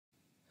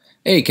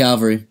Hey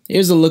Calvary,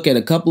 here's a look at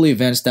a couple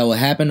events that will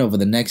happen over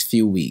the next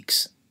few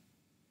weeks.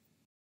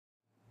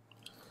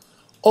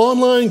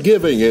 Online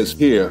giving is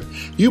here.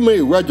 You may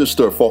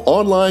register for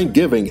online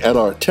giving at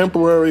our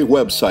temporary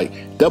website,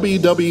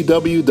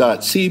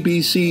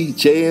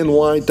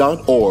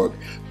 www.cbcjny.org.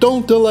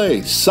 Don't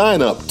delay,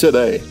 sign up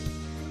today.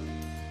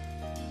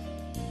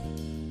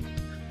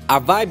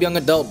 Our Vibe Young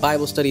Adult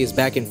Bible Study is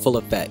back in full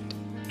effect.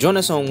 Join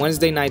us on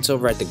Wednesday nights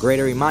over at the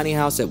Greater Imani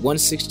House at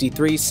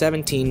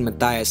 16317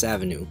 Matthias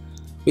Avenue.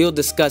 We will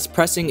discuss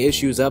pressing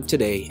issues of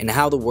today and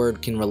how the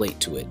Word can relate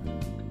to it.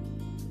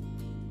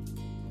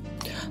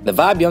 The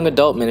Vibe Young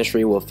Adult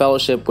Ministry will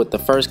fellowship with the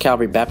First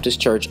Calvary Baptist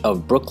Church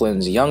of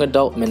Brooklyn's Young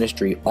Adult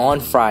Ministry on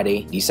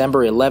Friday,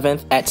 December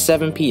 11th at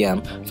 7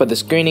 p.m. for the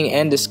screening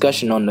and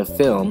discussion on the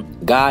film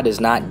God is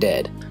Not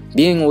Dead,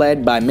 being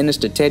led by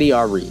Minister Teddy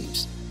R.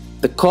 Reeves.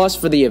 The cost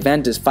for the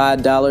event is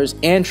 $5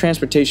 and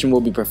transportation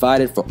will be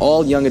provided for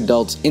all young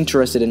adults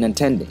interested in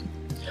attending.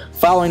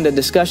 Following the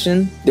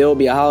discussion, there will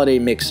be a holiday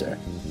mixer.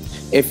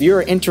 If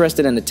you're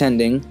interested in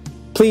attending,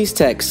 please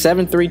text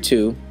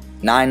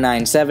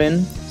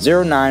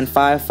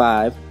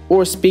 732-997-0955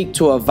 or speak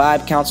to a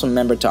Vibe Council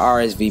member to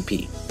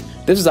RSVP.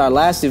 This is our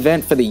last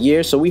event for the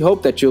year, so we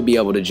hope that you'll be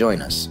able to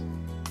join us.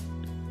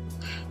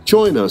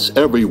 Join us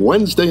every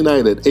Wednesday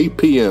night at 8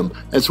 p.m.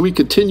 as we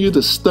continue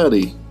to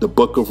study the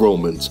book of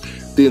Romans.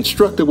 The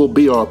instructor will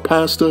be our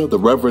pastor, the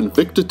Reverend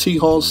Victor T.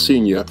 Hall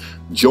Sr.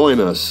 Join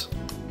us.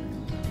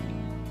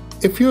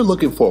 If you're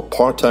looking for a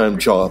part-time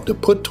job to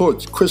put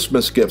towards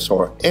Christmas gifts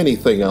or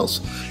anything else,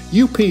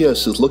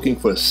 UPS is looking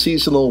for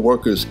seasonal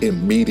workers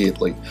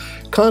immediately.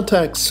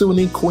 Contact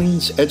SUNY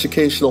Queens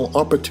Educational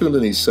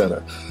Opportunity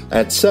Center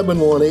at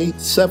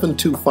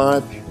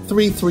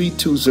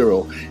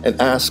 718-725-3320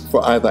 and ask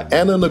for either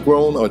Anna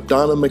Negron or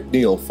Donna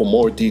McNeil for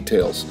more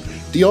details.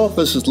 The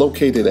office is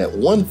located at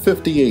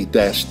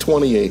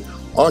 158-28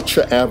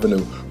 Archer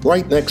Avenue,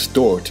 right next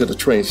door to the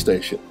train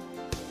station.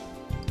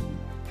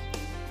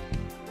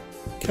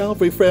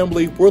 Calvary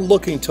family, we're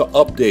looking to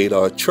update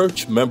our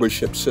church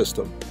membership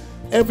system.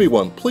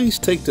 Everyone, please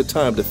take the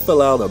time to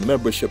fill out a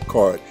membership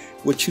card,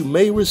 which you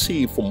may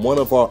receive from one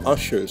of our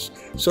ushers,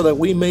 so that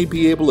we may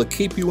be able to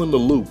keep you in the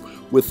loop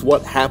with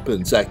what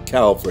happens at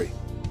Calvary.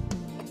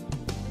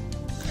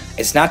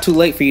 It's not too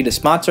late for you to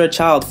sponsor a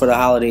child for the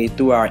holiday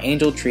through our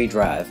Angel Tree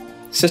Drive.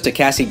 Sister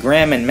Cassie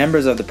Graham and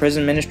members of the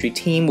prison ministry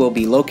team will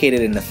be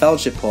located in the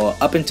fellowship hall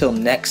up until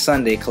next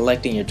Sunday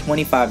collecting your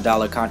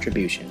 $25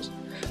 contributions.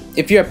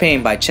 If you are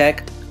paying by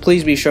check,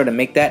 please be sure to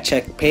make that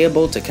check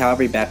payable to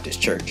Calvary Baptist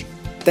Church.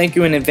 Thank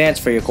you in advance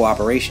for your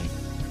cooperation.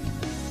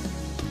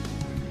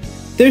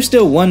 There's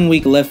still 1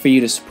 week left for you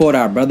to support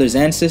our brothers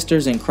and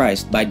sisters in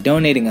Christ by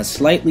donating a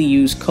slightly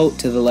used coat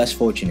to the less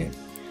fortunate.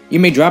 You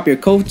may drop your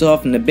coats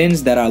off in the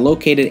bins that are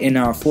located in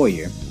our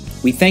foyer.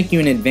 We thank you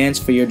in advance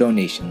for your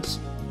donations.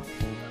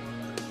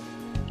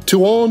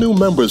 To all new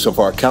members of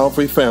our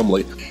Calvary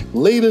family,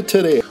 later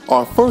today,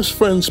 our First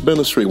Friends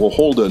Ministry will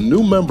hold a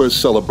new members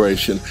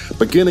celebration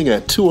beginning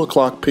at 2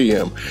 o'clock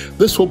p.m.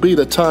 This will be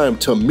the time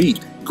to meet,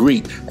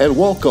 greet, and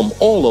welcome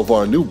all of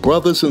our new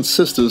brothers and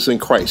sisters in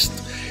Christ.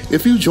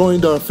 If you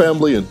joined our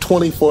family in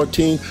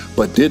 2014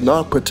 but did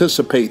not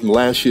participate in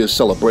last year's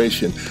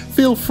celebration,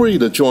 feel free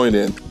to join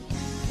in.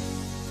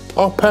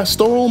 Our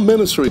pastoral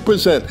ministry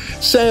present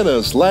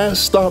Santa's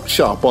Last Stop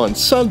Shop on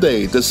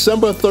Sunday,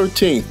 December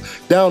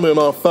 13th, down in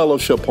our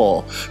fellowship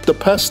hall. The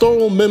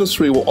pastoral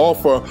ministry will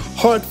offer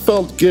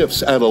heartfelt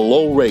gifts at a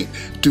low rate.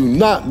 Do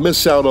not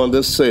miss out on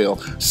this sale.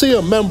 See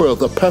a member of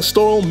the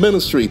pastoral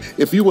ministry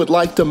if you would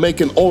like to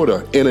make an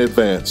order in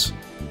advance.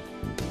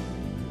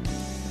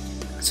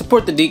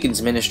 Support the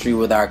Deacons Ministry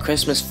with our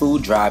Christmas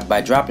food drive by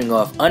dropping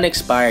off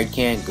unexpired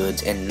canned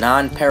goods and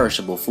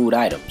non-perishable food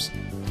items.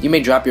 You may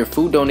drop your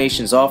food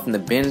donations off in the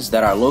bins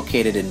that are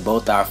located in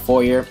both our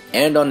foyer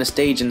and on the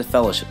stage in the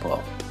fellowship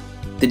hall.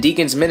 The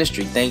Deacons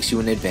Ministry thanks you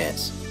in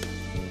advance.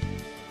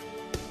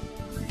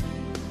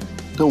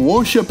 The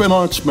Worship and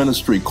Arts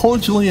Ministry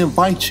cordially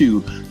invites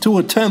you to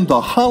attend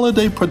the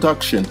holiday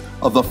production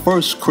of The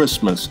First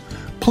Christmas.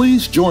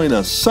 Please join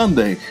us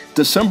Sunday,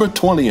 December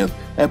 20th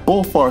at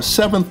both our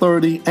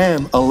 7:30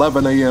 and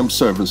 11 a.m.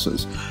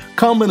 services.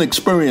 Come and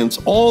experience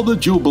all the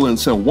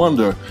jubilance and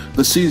wonder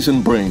the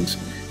season brings.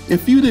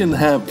 If you didn't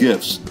have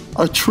gifts,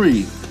 a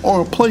tree,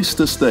 or a place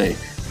to stay,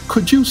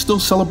 could you still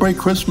celebrate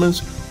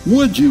Christmas?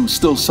 Would you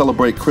still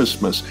celebrate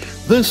Christmas?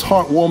 This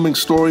heartwarming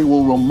story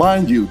will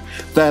remind you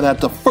that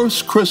at the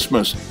first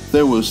Christmas,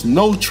 there was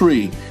no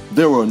tree,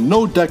 there were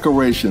no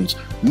decorations,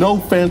 no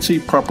fancy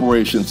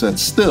preparations, and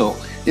still,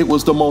 it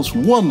was the most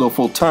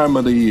wonderful time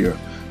of the year.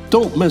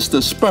 Don't miss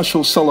this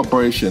special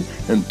celebration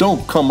and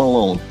don't come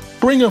alone.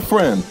 Bring a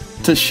friend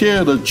to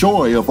share the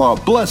joy of our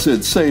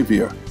blessed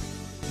Savior.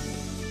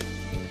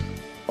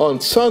 On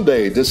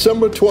Sunday,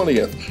 December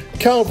 20th,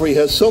 Calvary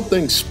has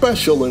something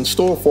special in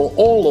store for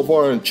all of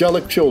our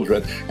angelic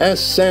children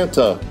as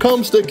Santa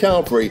comes to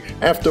Calvary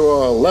after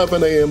our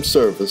 11 a.m.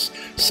 service.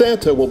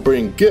 Santa will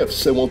bring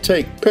gifts and will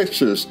take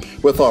pictures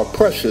with our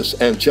precious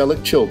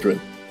angelic children.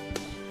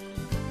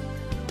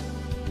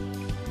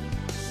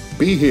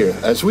 Be here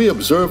as we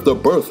observe the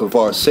birth of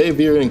our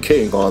Savior and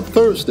King on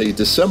Thursday,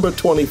 December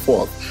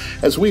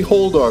 24th, as we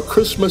hold our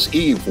Christmas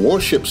Eve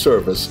worship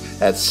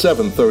service at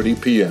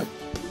 7:30 p.m.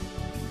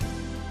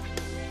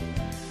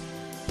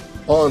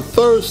 On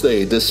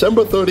Thursday,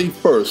 December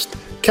 31st,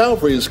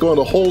 Calvary is going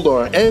to hold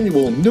our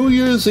annual New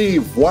Year's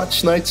Eve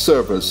Watch Night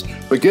service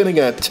beginning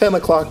at 10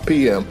 o'clock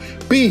p.m.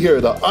 Be here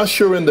to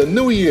usher in the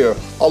new year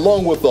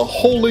along with the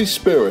Holy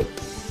Spirit.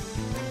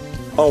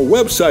 Our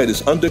website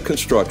is under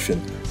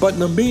construction, but in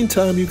the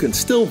meantime, you can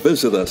still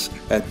visit us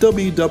at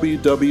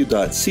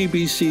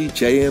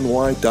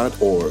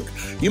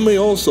www.cbcjny.org. You may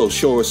also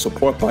show us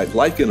support by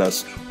liking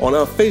us on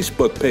our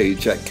Facebook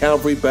page at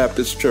Calvary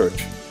Baptist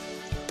Church,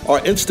 our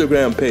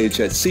Instagram page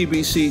at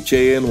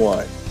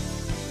CBCJNY,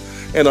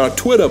 and our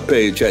Twitter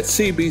page at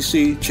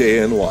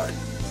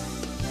CBCJNY.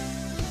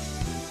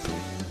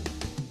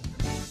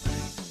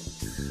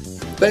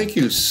 Thank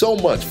you so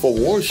much for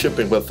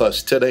worshiping with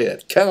us today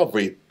at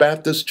Calvary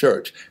Baptist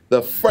Church,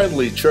 the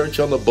friendly church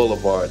on the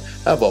boulevard.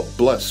 Have a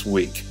blessed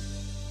week.